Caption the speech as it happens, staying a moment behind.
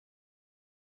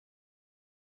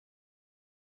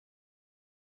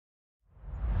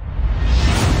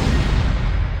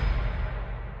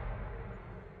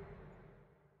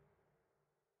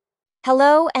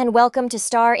Hello and welcome to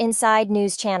Star Inside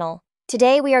News Channel.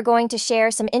 Today we are going to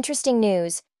share some interesting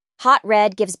news. Hot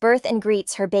Red gives birth and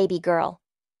greets her baby girl.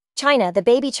 China, the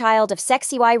baby child of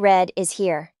Sexy Red, is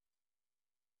here.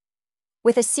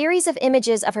 With a series of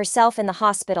images of herself in the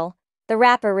hospital, the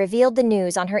rapper revealed the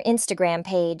news on her Instagram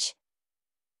page.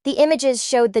 The images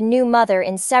showed the new mother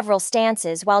in several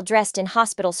stances while dressed in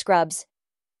hospital scrubs.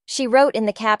 She wrote in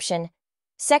the caption,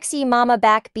 "Sexy Mama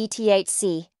back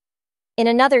BTHC." In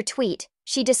another tweet,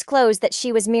 she disclosed that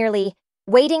she was merely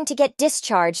waiting to get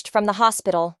discharged from the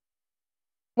hospital.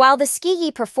 While the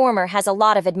ski performer has a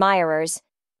lot of admirers,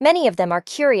 many of them are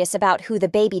curious about who the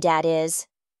baby dad is.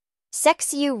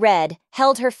 Sexy Red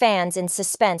held her fans in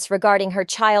suspense regarding her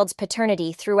child's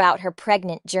paternity throughout her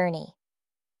pregnant journey.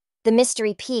 The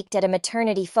mystery peaked at a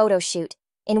maternity photo shoot,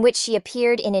 in which she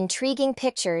appeared in intriguing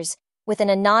pictures with an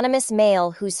anonymous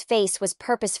male whose face was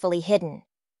purposefully hidden.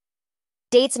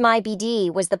 "Dates my BD"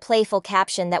 was the playful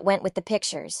caption that went with the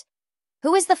pictures.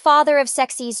 Who is the father of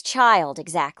Sexy's child,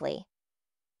 exactly?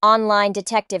 Online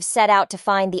detectives set out to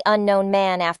find the unknown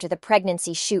man after the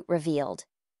pregnancy shoot revealed.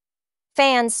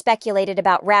 Fans speculated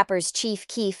about rappers Chief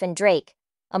Keef and Drake,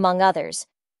 among others,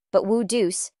 but Wu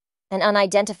Deuce, an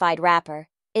unidentified rapper,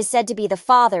 is said to be the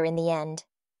father in the end.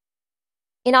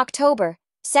 In October,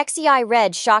 Sexy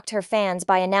Red shocked her fans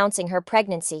by announcing her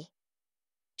pregnancy.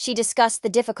 She discussed the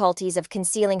difficulties of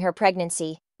concealing her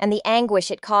pregnancy and the anguish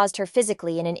it caused her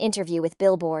physically in an interview with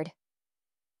Billboard.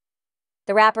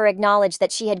 The rapper acknowledged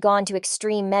that she had gone to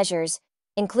extreme measures,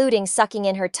 including sucking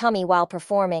in her tummy while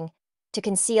performing, to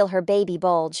conceal her baby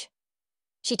bulge.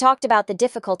 She talked about the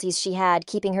difficulties she had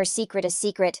keeping her secret a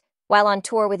secret while on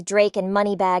tour with Drake and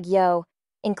Moneybagg Yo,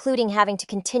 including having to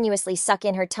continuously suck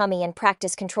in her tummy and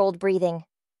practice controlled breathing.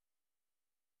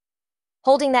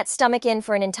 Holding that stomach in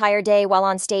for an entire day while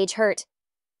on stage hurt.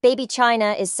 Baby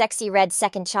China is Sexy Red's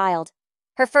second child.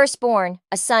 Her firstborn,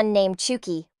 a son named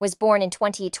Chuki, was born in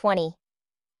 2020.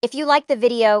 If you like the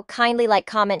video, kindly like,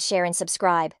 comment, share, and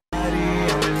subscribe. I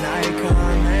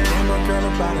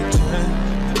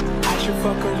should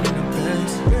fuck her in the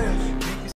Benz.